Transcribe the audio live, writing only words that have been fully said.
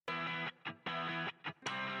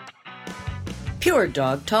Pure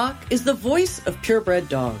Dog Talk is the voice of purebred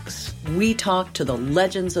dogs. We talk to the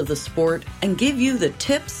legends of the sport and give you the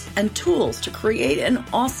tips and tools to create an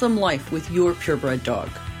awesome life with your purebred dog.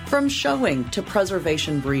 From showing to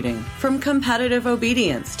preservation breeding, from competitive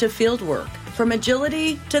obedience to field work, from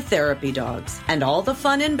agility to therapy dogs, and all the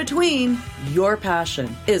fun in between, your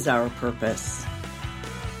passion is our purpose.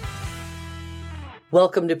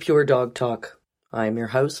 Welcome to Pure Dog Talk. I'm your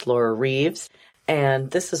host, Laura Reeves, and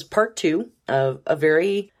this is part 2 of a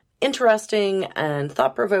very interesting and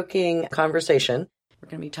thought-provoking conversation. We're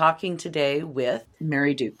going to be talking today with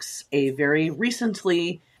Mary Dukes, a very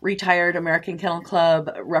recently retired American Kennel Club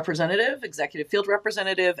representative, executive field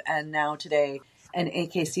representative, and now today an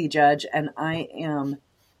AKC judge, and I am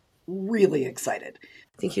really excited.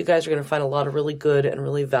 I think you guys are going to find a lot of really good and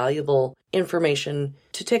really valuable information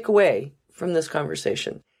to take away from this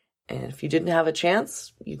conversation. And if you didn't have a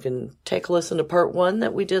chance, you can take a listen to part 1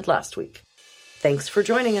 that we did last week. Thanks for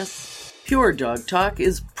joining us. Pure Dog Talk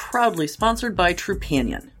is proudly sponsored by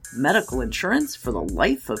Trupanion, medical insurance for the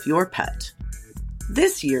life of your pet.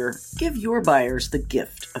 This year, give your buyers the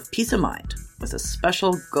gift of peace of mind with a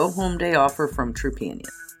special go-home day offer from Trupanion.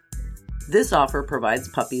 This offer provides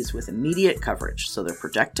puppies with immediate coverage so they're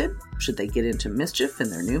protected should they get into mischief in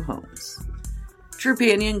their new homes.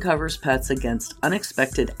 Trupanion covers pets against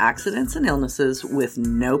unexpected accidents and illnesses with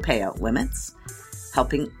no payout limits,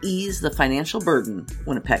 helping ease the financial burden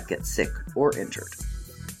when a pet gets sick or injured.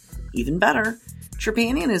 Even better,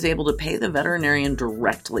 Trupanion is able to pay the veterinarian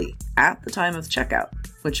directly at the time of checkout,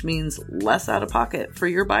 which means less out of pocket for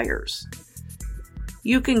your buyers.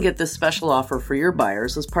 You can get this special offer for your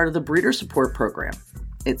buyers as part of the Breeder Support Program.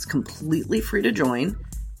 It's completely free to join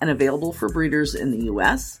and available for breeders in the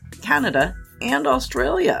US, Canada, and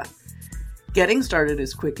Australia. Getting started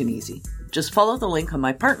is quick and easy. Just follow the link on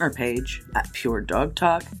my partner page at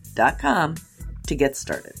puredogtalk.com to get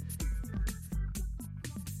started.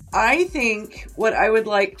 I think what I would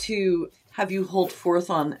like to have you hold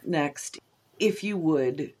forth on next, if you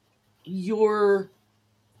would, your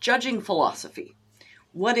judging philosophy.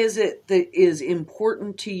 What is it that is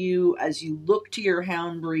important to you as you look to your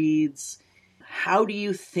hound breeds? How do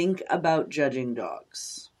you think about judging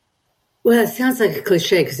dogs? Well, it sounds like a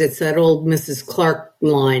cliche because it's that old Mrs. Clark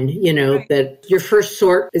line, right, that your first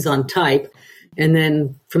sort is on type, and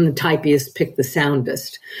then from the typiest, pick the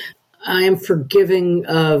soundest. I am forgiving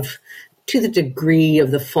to the degree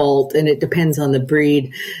of the fault, and it depends on the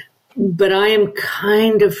breed, but I am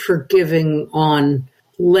kind of forgiving on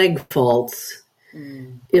leg faults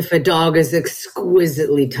if a dog is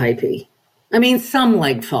exquisitely typey. I mean, some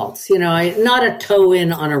leg faults, not a toe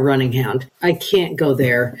in on a running hound. I can't go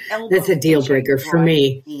there. That's a deal breaker for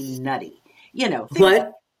me. Nutty. What?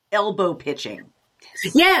 Like elbow pitching.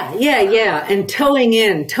 Yeah. And toeing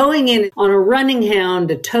in on a running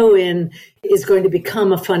hound, a toe in is going to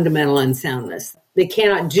become a fundamental unsoundness. They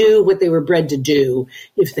cannot do what they were bred to do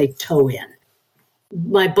if they toe in.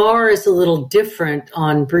 My bar is a little different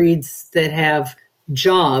on breeds that have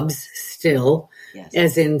jobs still, yes,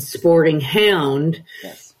 as in sporting hound,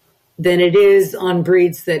 yes, than it is on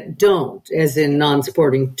breeds that don't, as in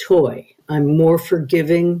non-sporting toy. I'm more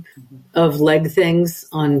forgiving of leg things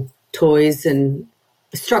on toys and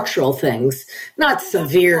structural things, not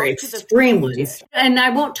severe, extreme ones. And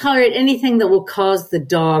I won't tolerate anything that will cause the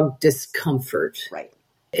dog discomfort, right,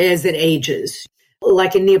 as it ages.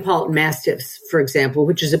 Like in Neapolitan Mastiffs, for example,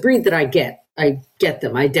 which is a breed that I get. I get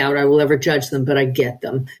them. I doubt I will ever judge them, but I get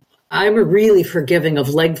them. I'm really forgiving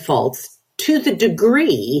of leg faults to the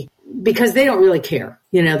degree because they don't really care.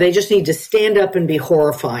 They just need to stand up and be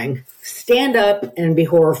horrifying. Stand up and be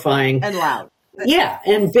horrifying. And loud. Yeah,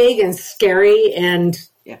 and big and scary, and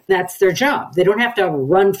that's their job. They don't have to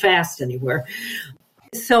run fast anywhere.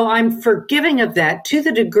 So I'm forgiving of that to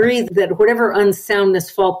the degree that whatever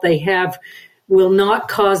unsoundness fault they have will not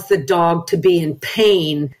cause the dog to be in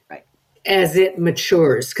pain, right, as it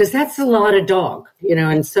matures, because that's a lot of dog,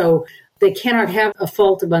 and so they cannot have a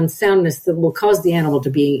fault of unsoundness that will cause the animal to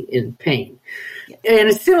be in pain. Yeah. And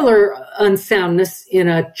a similar unsoundness in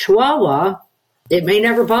a Chihuahua, it may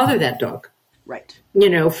never bother that dog. Right.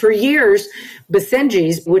 For years,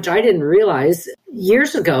 Basenjis, which I didn't realize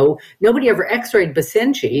years ago, nobody ever x-rayed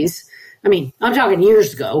Basenjis. I mean, I'm talking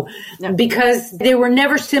years ago, because they were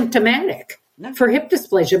never symptomatic for hip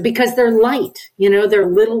dysplasia because they're light. They're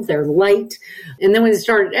little, they're light. And then when they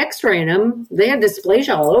started x-raying them, they had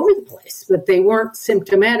dysplasia all over the place, but they weren't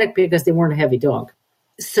symptomatic because they weren't a heavy dog.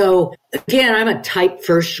 So again, I'm a type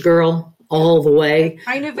first girl all the way,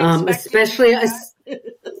 kind of especially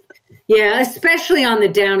especially on the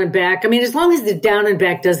down and back. I mean, as long as the down and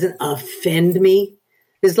back doesn't offend me,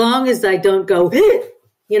 As long as I don't go,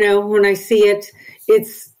 when I see it,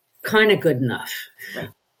 it's kind of good enough. Right.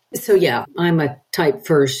 So yeah, I'm a type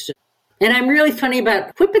first. And I'm really funny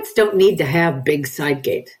about Whippets don't need to have big side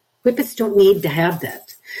gate. Whippets don't need to have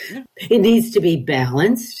that. Yeah. It needs to be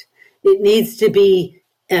balanced. It needs to be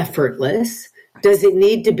effortless. Does it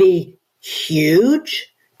need to be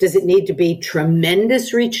huge? Does it need to be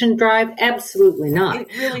tremendous reach and drive? Absolutely not. It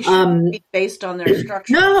really shouldn't be based on their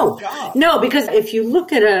structure. No, because if you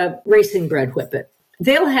look at a racing bred Whippet,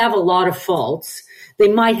 they'll have a lot of faults. They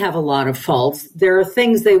might have a lot of faults. There are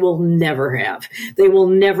things they will never have. They will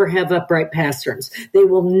never have upright pasterns. They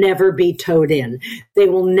will never be towed in. They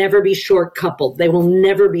will never be short coupled. They will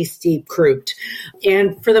never be steep crouped.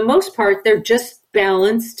 And for the most part, they're just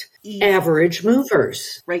balanced, average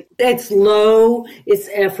movers. Right. It's low, it's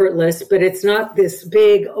effortless, but it's not this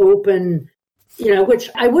big open, which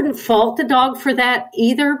I wouldn't fault the dog for that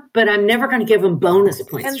either, but I'm never going to give them bonus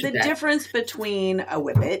points and for that. And the difference between a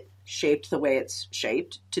Whippet shaped the way it's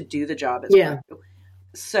shaped to do the job it's going to do.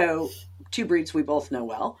 So 2 breeds we both know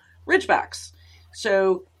well, Ridgebacks.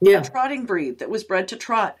 So a trotting breed that was bred to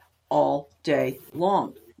trot all day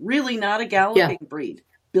long. Really not a galloping breed.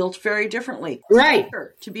 Built very differently. Right.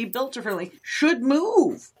 To be built differently. Should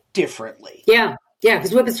move differently. Yeah. Yeah,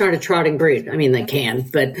 because Whippets aren't a trotting breed. I mean, they can,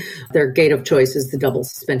 but their gait of choice is the double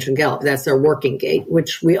suspension gallop. That's their working gait,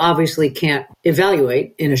 which we obviously can't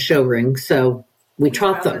evaluate in a show ring. So we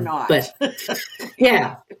trot them. Not. But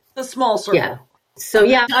yeah. The small circle. Yeah. So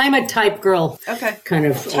yeah, I'm a type girl. Okay. Kind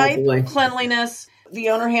of type, all the way. Cleanliness.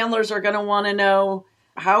 The owner handlers are going to want to know,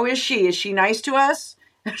 how is she? Is she nice to us?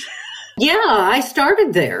 Yeah, I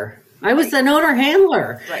started there. I was an owner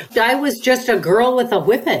handler. Right. I was just a girl with a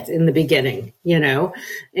Whippet in the beginning,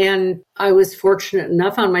 and I was fortunate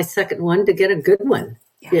enough on my second one to get a good one,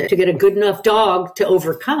 to get a good enough dog to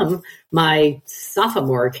overcome my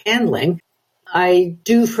sophomore handling. I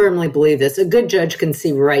do firmly believe this. A good judge can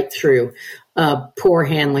see right through a poor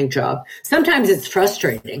handling job. Sometimes it's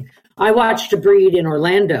frustrating. I watched a breed in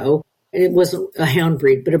Orlando. It wasn't a hound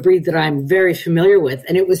breed, but a breed that I'm very familiar with.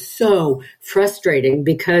 And it was so frustrating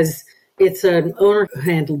because it's an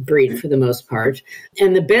owner-handled breed for the most part.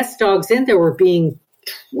 And the best dogs in there were being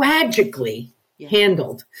tragically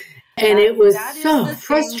handled. And it was so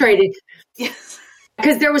frustrating. Yes.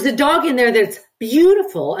 Because there was a dog in there that's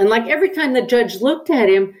beautiful. And like every time the judge looked at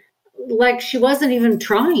him, like she wasn't even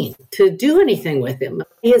trying to do anything with him.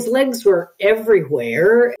 His legs were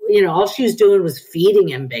everywhere. All she was doing was feeding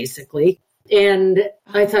him basically. And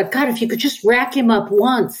I thought, God, if you could just rack him up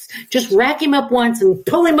once and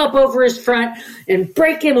pull him up over his front and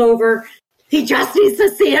break him over. He just needs to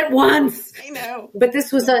see it once. I know. But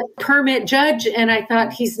this was a permit judge. And I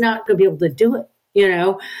thought he's not going to be able to do it.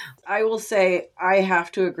 I will say I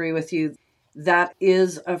have to agree with you. That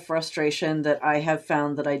is a frustration that I have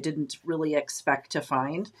found that I didn't really expect to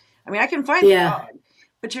find. I mean, I can find the dog,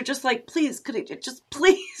 but you're just like, please, could it just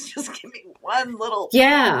give me one little.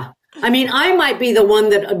 Yeah. I mean, I might be the one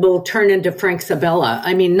that will turn into Frank Sabella.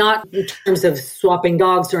 I mean, not in terms of swapping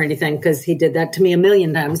dogs or anything, because he did that to me a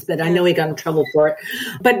million times, but I know he got in trouble for it.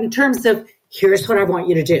 But in terms of, here's what I want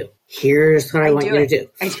you to do. Here's what I want you to do.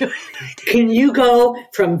 I do. Can you go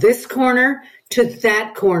from this corner to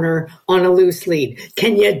that corner on a loose lead?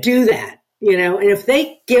 Can you do that? And if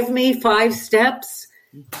they give me 5 steps,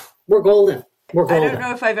 we're golden. We're golden. I don't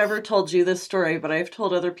know if I've ever told you this story, but I've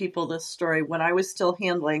told other people this story. When I was still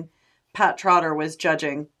handling, Pat Trotter was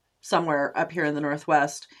judging somewhere up here in the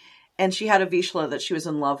Northwest, and she had a Vizsla that she was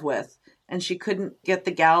in love with, and she couldn't get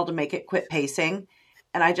the gal to make it quit pacing.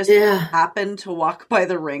 And I just happened to walk by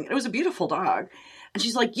the ring. It was a beautiful dog. And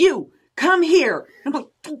she's like, you, come here. I'm like,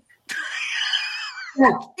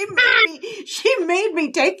 She made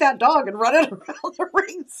me take that dog and run it around the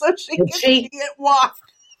ring so she could see it walk.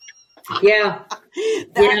 Yeah.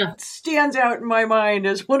 That stands out in my mind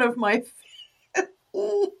as one of my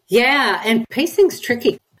Yeah, and pacing's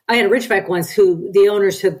tricky. I had a Ridgeback once who the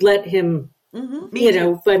owners had let him,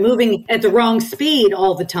 by moving at the wrong speed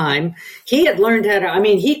all the time. He had learned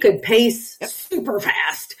he could pace super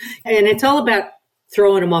fast. And it's all about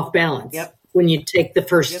throwing him off balance. Yep. When you take the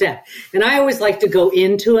first step. And I always like to go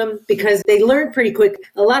into them because they learn pretty quick.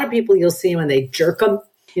 A lot of people, you'll see them and they jerk them.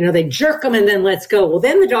 They jerk them and then let's go. Well,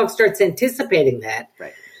 then the dog starts anticipating that.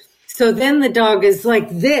 Right. So then the dog is like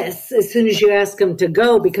this as soon as you ask them to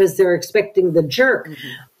go because they're expecting the jerk. Mm-hmm.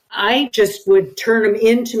 I just would turn them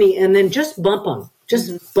into me and then just bump them.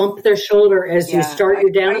 Just bump their shoulder as you start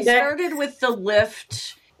your down. I started with the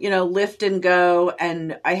lift. Lift and go.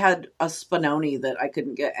 And I had a Spinoni that I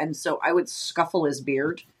couldn't get. And so I would scuffle his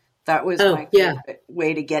beard That was my favorite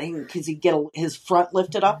way to get him, because he'd get his front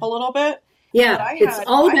lifted up a little bit. Yeah, it's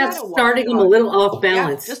all about starting him a little off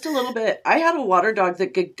balance. Yeah, just a little bit. I had a water dog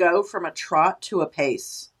that could go from a trot to a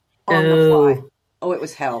pace on the fly. Oh, it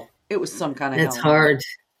was hell. It was some kind of hell. That's hard.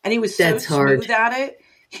 And he was so smooth at it.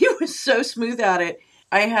 He was so smooth at it.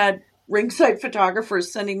 I had ringside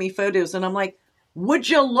photographers sending me photos, and I'm like, would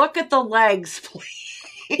you look at the legs, please?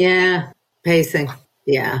 Yeah, pacing.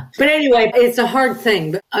 Yeah. But anyway, it's a hard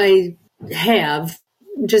thing. I have,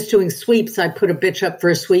 just doing sweeps, I put a bitch up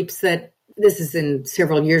for sweeps that, this is in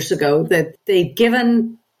several years ago, that they'd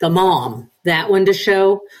given the mom that one to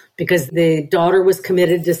show because the daughter was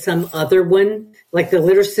committed to some other one, like the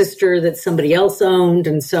litter sister that somebody else owned.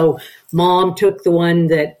 And so mom took the one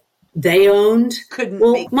that they owned.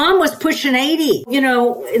 Mom was pushing 80,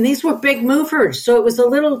 and these were big movers. So it was a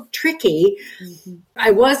little tricky. Mm-hmm. I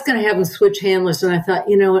was going to have them switch handlers. And I thought,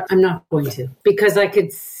 you know what? I'm not going to, because I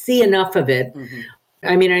could see enough of it. Mm-hmm.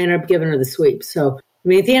 I ended up giving her the sweep. So,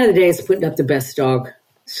 at the end of the day, it's putting up the best dog.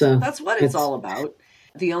 So that's what it's all about.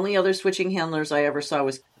 The only other switching handlers I ever saw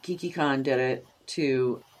was Kiki Khan did it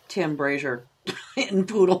to Tim Brazier in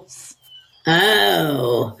Poodles.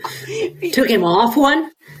 Oh, took him off one?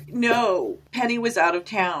 No, Penny was out of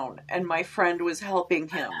town, and my friend was helping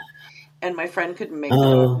him, and my friend couldn't make the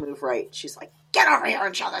dog move right. She's like, "Get over here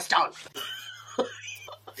and show this dog."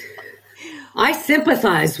 I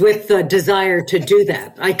sympathize with the desire to do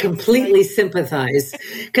that. I completely sympathize,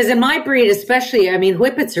 because in my breed, especially,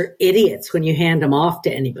 Whippets are idiots when you hand them off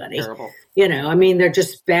to anybody. Terrible. They're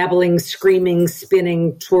just babbling, screaming,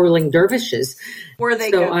 spinning, twirling dervishes. Or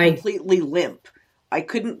they go completely limp. I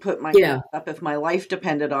couldn't put my hand up if my life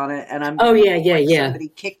depended on it. And somebody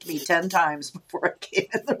kicked me 10 times before I came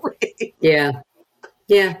in the ring. Yeah.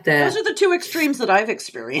 Yeah. Those are the two extremes that I've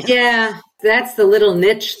experienced. Yeah. That's the little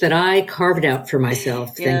niche that I carved out for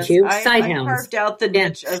myself. Thank you. Sighthounds. I carved out the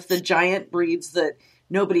niche of the giant breeds that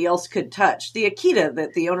nobody else could touch. The Akita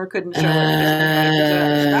that the owner couldn't show.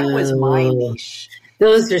 That was my niche.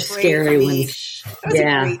 Those are scary ones. That was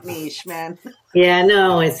a great niche, man. Yeah,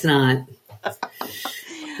 no, it's not.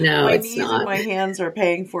 No, my it's knees not. And my hands are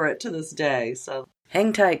paying for it to this day. So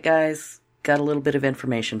hang tight, guys. Got a little bit of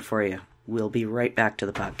information for you. We'll be right back to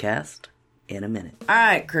the podcast in a minute. All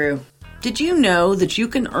right, crew. Did you know that you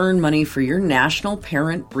can earn money for your National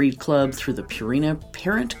Parent Breed Club through the Purina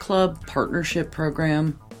Parent Club Partnership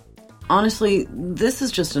Program? Honestly, this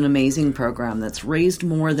is just an amazing program that's raised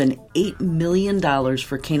more than $8 million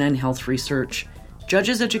for canine health research,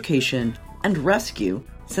 judges' education, and rescue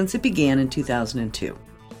since it began in 2002.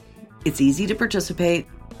 It's easy to participate.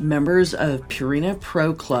 Members of Purina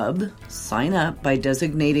Pro Club sign up by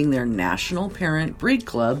designating their National Parent Breed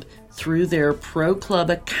Club through their Pro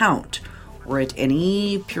Club account or at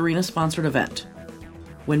any Purina-sponsored event.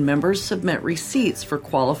 When members submit receipts for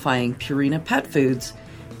qualifying Purina pet foods,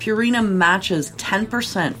 Purina matches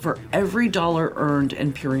 10% for every dollar earned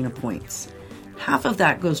in Purina points. Half of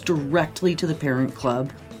that goes directly to the parent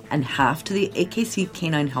club and half to the AKC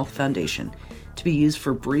Canine Health Foundation to be used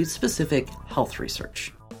for breed-specific health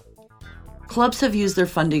research. Clubs have used their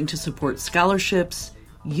funding to support scholarships,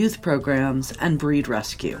 youth programs, and breed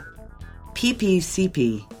rescue.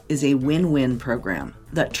 PPCP is a win-win program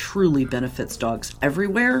that truly benefits dogs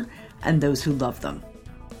everywhere and those who love them.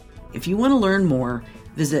 If you want to learn more,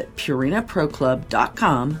 visit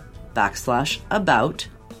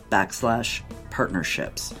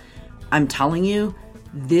purinaproclub.com/about/partnerships. I'm telling you,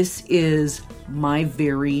 this is my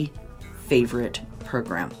very favorite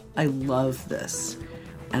program. I love this,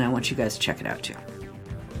 and I want you guys to check it out too.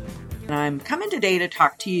 And I'm coming today to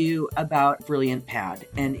talk to you about Brilliant Pad,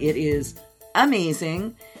 and it is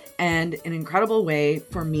amazing and an incredible way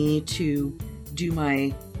for me to do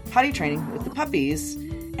my potty training with the puppies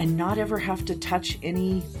and not ever have to touch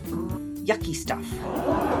any yucky stuff.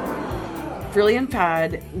 Brilliant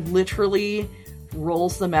Pad literally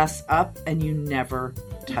rolls the mess up and you never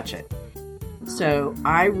touch it. So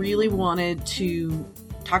I really wanted to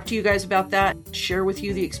talk to you guys about that, share with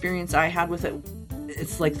you the experience I had with it.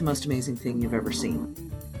 It's like the most amazing thing you've ever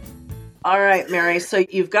seen. All right, Mary. So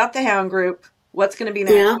you've got the hound group. What's going to be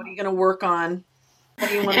next? Yeah. What are you going to work on? What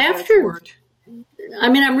do you want to go forward?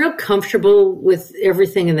 I'm real comfortable with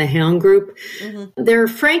everything in the hound group. Mm-hmm. There are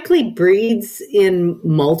frankly breeds in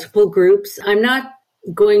multiple groups. I'm not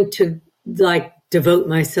going to devote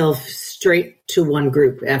myself straight to one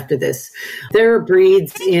group after this. There are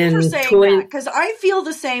breeds in toy. Because I feel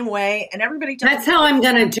the same way, and everybody tells that's how I'm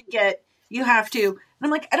going to do. You have to. And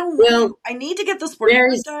I'm like, I don't want to. I need to get the sport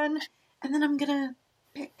done, and then I'm going to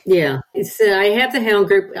Yeah. I have the hound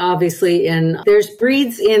group, obviously, and there's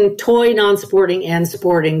breeds in toy, non-sporting, and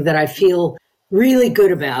sporting that I feel really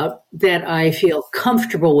good about, that I feel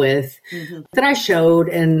comfortable with, that I showed,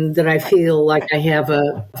 and that I feel like I have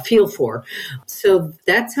a feel for. So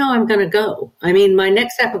that's how I'm going to go. I mean, my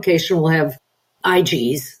next application will have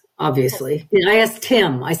IGs, obviously. And I asked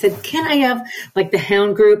Tim, I said, can I have like the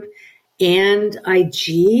hound group and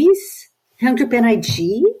IGs? Hound group and IGs?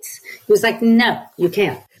 He was like, no, you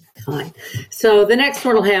can't. Fine. So the next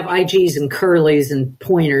one will have IGs and curlies and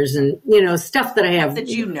pointers and, stuff that I have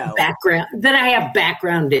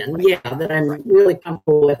background in. Yeah, that I'm really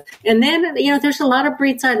comfortable with. And then, there's a lot of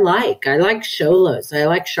breeds I like. I like Sholas. I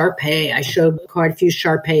like Shar Pei. I showed quite a few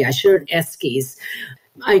Shar Pei. I showed Eskies.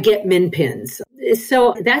 I get min pins.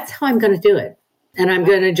 So that's how I'm going to do it. And I'm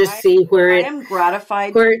going to just see where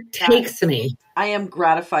it takes me. I am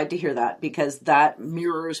gratified to hear that, because that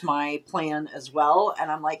mirrors my plan as well. And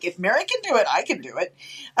I'm like, if Mary can do it, I can do it.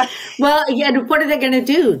 Well, yeah, what are they going to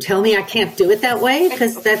do? Tell me I can't do it that way?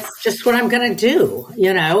 Because that's just what I'm going to do,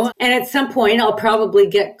 And at some point, I'll probably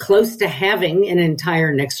get close to having an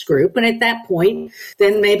entire next group. And at that point,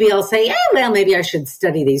 then maybe I'll say, maybe I should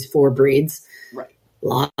study these 4 breeds. Right.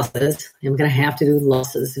 Losses. I'm going to have to do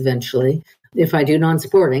losses eventually if I do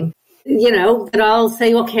non-sporting. But I'll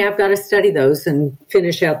say, okay, I've got to study those and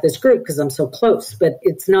finish out this group because I'm so close. But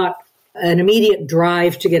it's not an immediate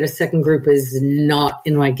drive to get a second group is not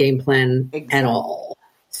in my game plan at all.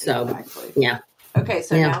 So, yeah. Okay,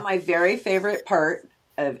 so now my very favorite part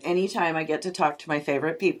of any time I get to talk to my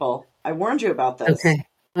favorite people. I warned you about this. Okay,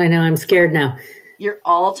 I know. I'm scared now. Your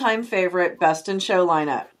all-time favorite best in show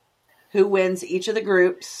lineup. Who wins each of the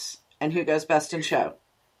groups and who goes best in show?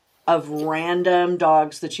 Of random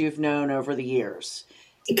dogs that you've known over the years.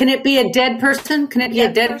 Can it be a dead person? Can it be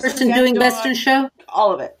a dead person doing dog, best in show?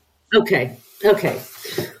 All of it. Okay.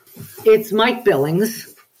 It's Mike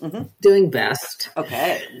Billings doing best.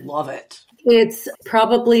 Okay, love it. It's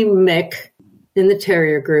probably Mick in the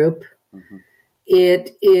Terrier group.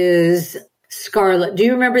 It is Scarlet. Do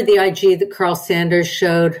you remember the IG that Carl Sanders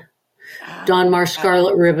showed? Don Marsh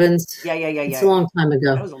Scarlet Ribbons. Yeah. It's a long time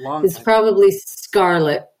ago. That was a long time. It's probably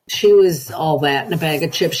Scarlet. She was all that in a bag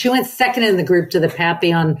of chips. She went second in the group to the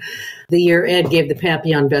Papillon the year Ed gave the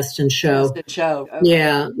Papillon Best in Show. Best in Show. Okay.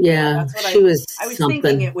 Yeah. She was I was something.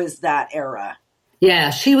 thinking it was that era. Yeah,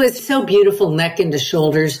 she was so beautiful neck into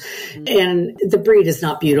shoulders. And the breed is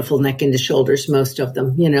not beautiful neck into shoulders, most of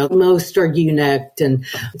them. Most are ewe-necked, and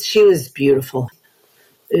she was beautiful.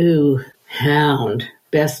 Ooh, hound.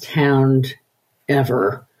 Best hound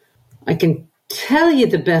ever. I can tell you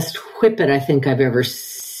the best whippet I think I've ever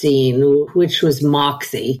seen, which was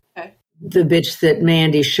Moxie, the bitch that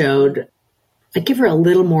Mandy showed. I'd give her a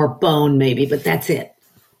little more bone maybe, but that's it.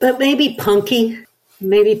 But maybe Punky,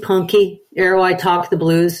 Arrow Eye Talk the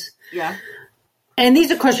Blues. Yeah. And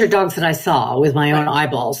these, of course, are dogs that I saw with my own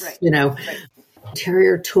eyeballs, Right.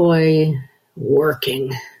 Terrier toy,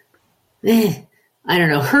 working. I don't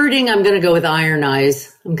know. Herding, I'm going to go with Iron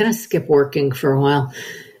Eyes. I'm going to skip working for a while.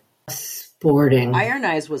 Sporting. Iron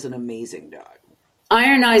Eyes was an amazing dog.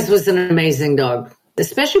 Iron Eyes was an amazing dog,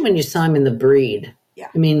 especially when you saw him in the breed. Yeah.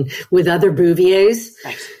 I mean, with other Bouviers.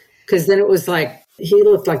 Right. Because then it was like, he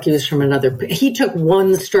looked like he was from another. He took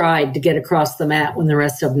one stride to get across the mat when the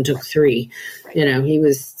rest of them took 3. Right. He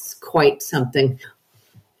was quite something.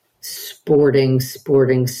 Sporting.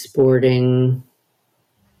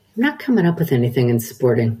 I'm not coming up with anything in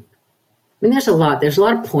sporting. I mean, there's a lot. There's a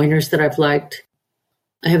lot of pointers that I've liked.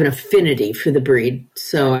 I have an affinity for the breed.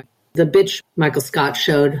 So the bitch Michael Scott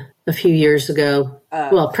showed a few years ago.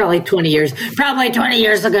 Probably 20 years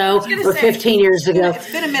ago or 15 years ago.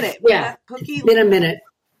 It's been a minute. Yeah. Been a minute.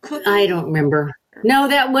 Cookie. I don't remember. No,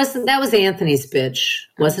 that was Anthony's bitch,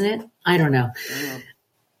 wasn't it? I don't know.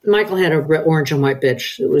 Michael had a orange and white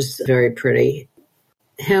bitch. It was very pretty.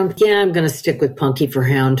 Hound. Yeah, I'm going to stick with Punky for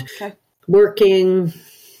hound. Okay. Working.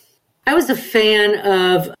 I was a fan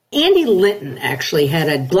of Andy Linton, actually had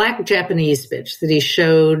a black Japanese bitch that he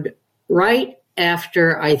showed right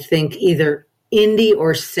after, I think, either Indy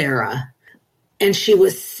or Sarah. And she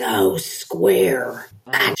was so square.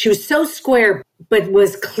 She was so square, but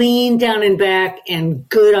was clean down and back and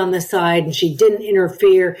good on the side. And she didn't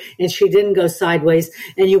interfere and she didn't go sideways.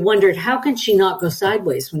 And you wondered, how can she not go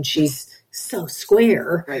sideways when she's so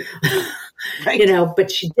square? Right.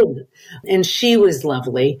 But she didn't. And she was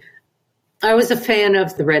lovely. I was a fan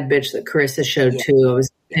of the red bitch that Carissa showed too. I was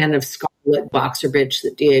a fan of Scarlet Boxer bitch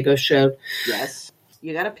that Diego showed. Yes.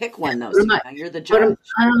 You got to pick one though. So you're the judge.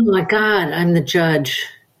 Oh my God, I'm the judge.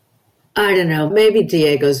 I don't know. Maybe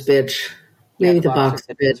Diego's bitch. Maybe the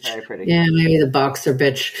boxer is bitch. very pretty. Yeah, maybe the boxer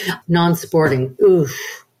bitch. Non-sporting.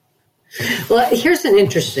 Oof. Well, here's an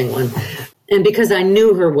interesting one. And because I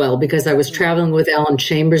knew her well, because I was traveling with Ellen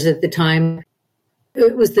Chambers at the time,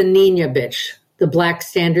 it was the Nina bitch, the black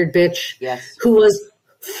standard bitch, Yes. who was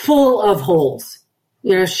full of holes.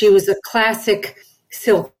 You know, she was a classic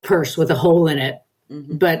silk purse with a hole in it.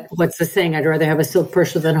 Mm-hmm. But what's the saying? I'd rather have a silk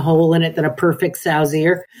purse with a hole in it than a perfect sow's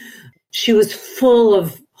ear. She was full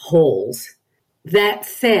of holes. That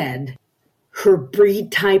said, her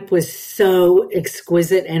breed type was so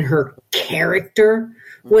exquisite and her character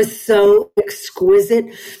was so exquisite.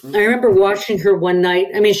 I remember watching her one night.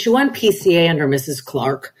 I mean, she won PCA under Mrs.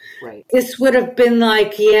 Clark. Right. This would have been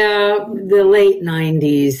like, the late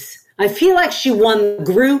 90s. I feel like she won the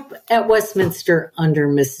group at Westminster under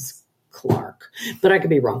Mrs. Clark, but I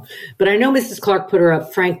could be wrong. But I know Mrs. Clark put her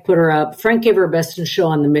up. Frank put her up. Frank gave her a best in show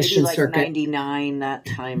on the Mission like circuit. 99 that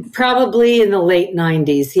time. Probably in the late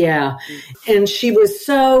 90s, yeah. And she was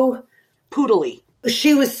so poodly.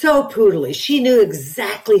 She was so poodly. She knew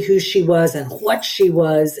exactly who she was and what she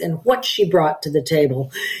brought to the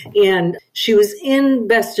table. And she was in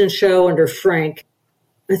Best in Show under Frank.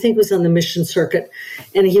 I think it was on the Mission circuit.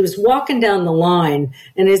 And he was walking down the line.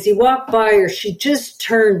 And as he walked by her, she just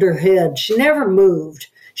turned her head. She never moved.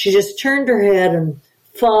 She just turned her head and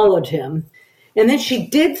followed him. And then she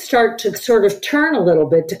did start to sort of turn a little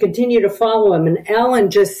bit to continue to follow him. And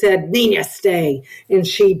Ellen just said, Nina, stay. And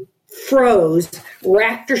she froze,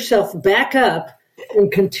 racked herself back up, and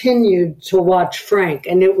continued to watch Frank.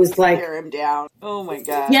 And it was like, tear him down. Oh my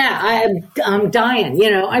God. Yeah, I'm dying. You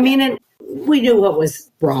know, I mean, and we knew what was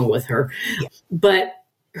wrong with her, but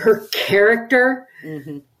her character,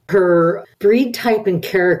 her breed type and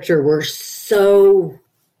character were so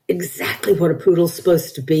exactly what a poodle's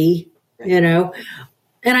supposed to be, you know.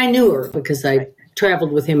 And I knew her because I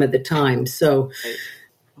traveled with him at the time. So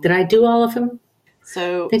did I do all of them?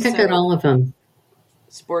 So I think I got all of them.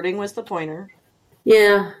 Sporting was the pointer.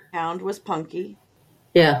 Yeah. Hound was Punky.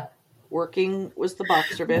 Yeah. Working was the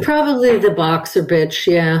boxer bitch. Probably the boxer bitch,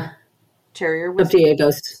 yeah. Terrier was of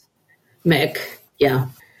Diego's. Mick, yeah.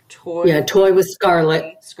 Toy was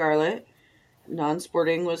Scarlet. Scarlet.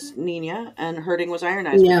 Non-sporting was Nina. And herding was Iron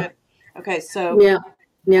Eyes. Yeah. Okay, so.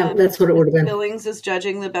 Yeah, that's what it would have been. Billings is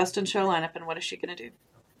judging the Best in Show lineup, and what is she going to do?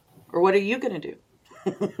 Or what are you going to do?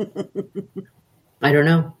 I don't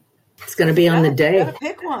know. It's going to be on the day. You gotta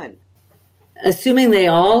pick one. Assuming they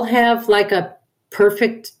all have like a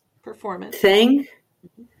perfect performance thing.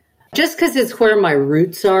 Just because it's where my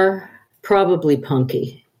roots are, probably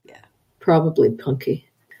Punky. Yeah. Probably Punky.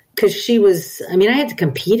 Because she was, I mean, I had to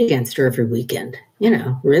compete against her every weekend. You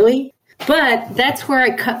know, really? But that's where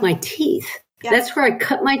I cut my teeth. Yeah. That's where I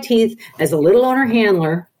cut my teeth as a little owner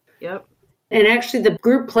handler. Yep. And actually, the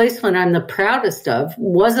group placement I'm the proudest of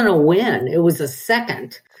wasn't a win. It was a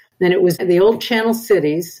second. And it was the old Channel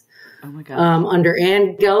Cities under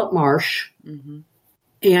Ann Gallup Marsh. Mm-hmm.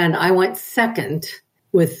 And I went second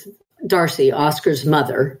with Darcy, Oscar's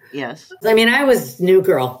mother. Yes. I mean, I was new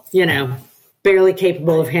girl, you know, barely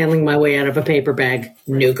capable of handling my way out of a paper bag.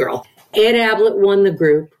 New girl. Ed Ablett won the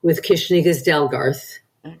group with Kishniga's Delgarth.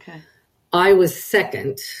 Okay. I was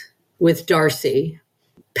second with Darcy.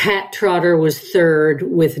 Pat Trotter was third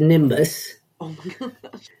with Nimbus. Oh my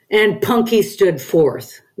gosh. And Punky stood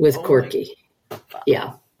fourth with Corky.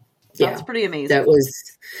 Yeah. That's pretty amazing.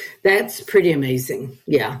 That's pretty amazing.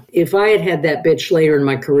 Yeah. If I had had that bitch later in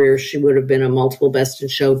my career, she would have been a multiple Best in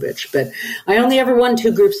Show bitch. But I only ever won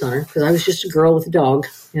 2 groups on her because I was just a girl with a dog,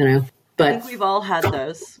 you know. But I think we've all had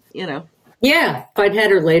those, you know. Yeah. If I'd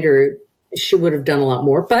had her later, she would have done a lot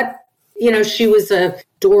more. But, you know, she was a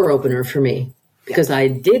door opener for me. Because I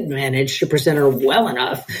did manage to present her well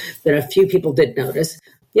enough that a few people did notice.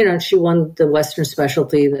 You know, she won the Western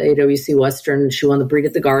specialty, the AWC Western. She won the Breed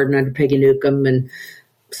at the Garden under Peggy Newcomb. And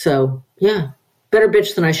so, yeah, better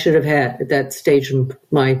bitch than I should have had at that stage of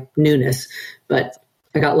my newness. But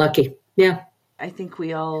I got lucky. Yeah. I think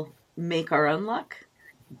we all make our own luck,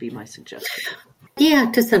 would be my suggestion.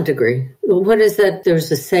 Yeah, to some degree. What is that?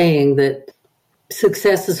 There's a saying that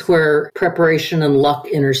success is where preparation and luck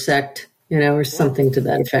intersect. You know, or something to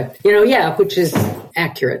that effect. You know, yeah, which is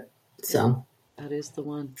accurate. So that is the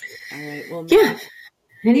one. All right. Well, yeah.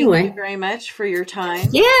 Anyway, thank you very much for your time.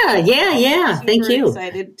 Yeah. Thank you.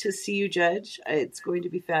 Excited to see you judge. It's going to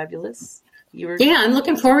be fabulous. I'm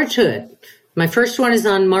looking forward to it. My first one is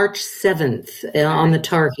on March 7th on the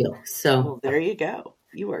Tar Heel. So well, there you go.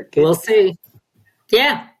 You are good. We'll see.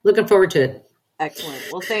 Yeah, looking forward to it. Excellent.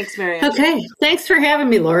 Well, thanks, Mary. Okay. Thanks for having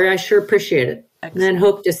me, Lori. I sure appreciate it. Excellent. And then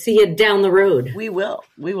hope to see you down the road. We will.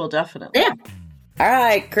 We will definitely. Yeah. All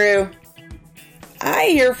right, crew. I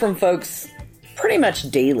hear from folks pretty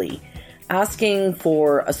much daily asking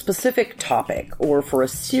for a specific topic or for a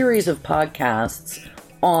series of podcasts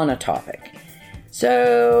on a topic.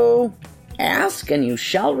 So ask and you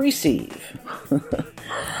shall receive.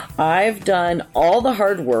 I've done all the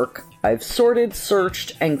hard work. I've sorted,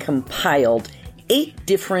 searched, and compiled 8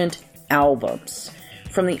 different albums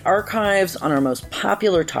from the archives on our most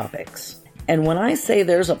popular topics. And when I say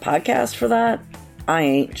there's a podcast for that, I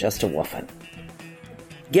ain't just a woofin'.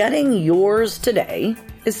 Getting yours today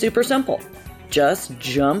is super simple. Just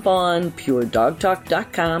jump on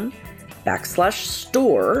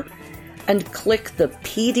puredogtalk.com/store and click the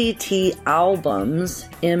PDT albums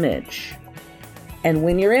image. And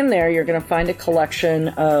when you're in there, you're going to find a collection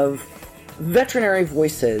of veterinary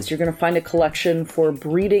voices. You're going to find a collection for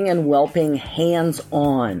breeding and whelping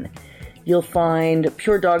hands-on. You'll find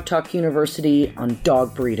Pure Dog Talk University on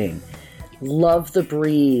dog breeding. Love the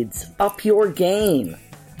breeds. Up your game.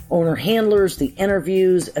 Owner handlers, the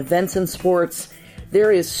interviews, events and sports.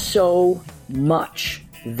 There is so much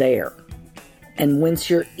there. And once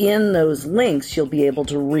you're in those links, you'll be able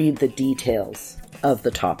to read the details of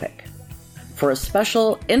the topic. For a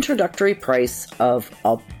special introductory price of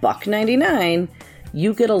 $1.99,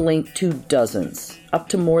 you get a link to dozens, up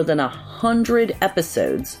to more than 100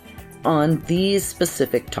 episodes on these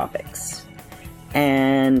specific topics.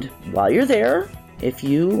 And while you're there, if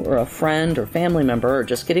you or a friend or family member are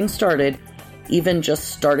just getting started, even just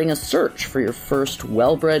starting a search for your first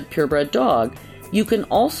well-bred, purebred dog, you can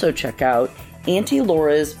also check out Auntie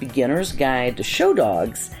Laura's Beginner's Guide to Show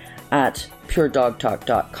Dogs at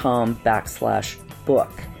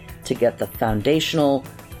puredogtalk.com/book to get the foundational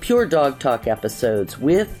Pure Dog Talk episodes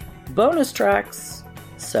with bonus tracks.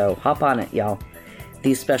 So hop on it, y'all.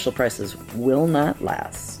 These special prices will not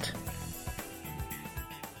last.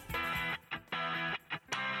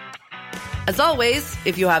 As always,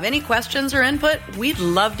 if you have any questions or input, we'd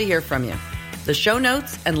love to hear from you. The show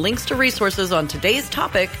notes and links to resources on today's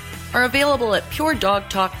topic are available at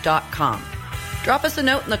puredogtalk.com. Drop us a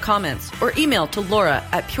note in the comments or email to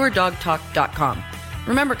laura@puredogtalk.com.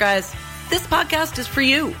 Remember, guys, this podcast is for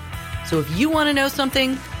you. So if you want to know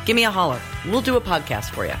something, give me a holler. We'll do a podcast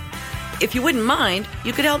for you. If you wouldn't mind,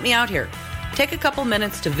 you could help me out here. Take a couple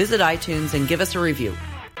minutes to visit iTunes and give us a review.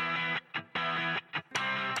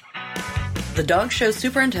 The Dog Show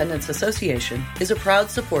Superintendents Association is a proud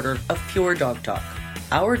supporter of Pure Dog Talk.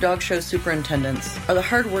 Our dog show superintendents are the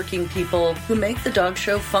hardworking people who make the dog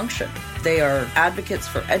show function. They are advocates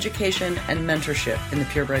for education and mentorship in the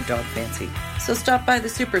purebred dog fancy. So stop by the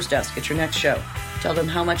Super's desk at your next show. Tell them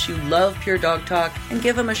how much you love Pure Dog Talk and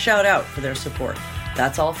give them a shout out for their support.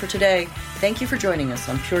 That's all for today. Thank you for joining us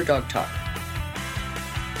on Pure Dog Talk.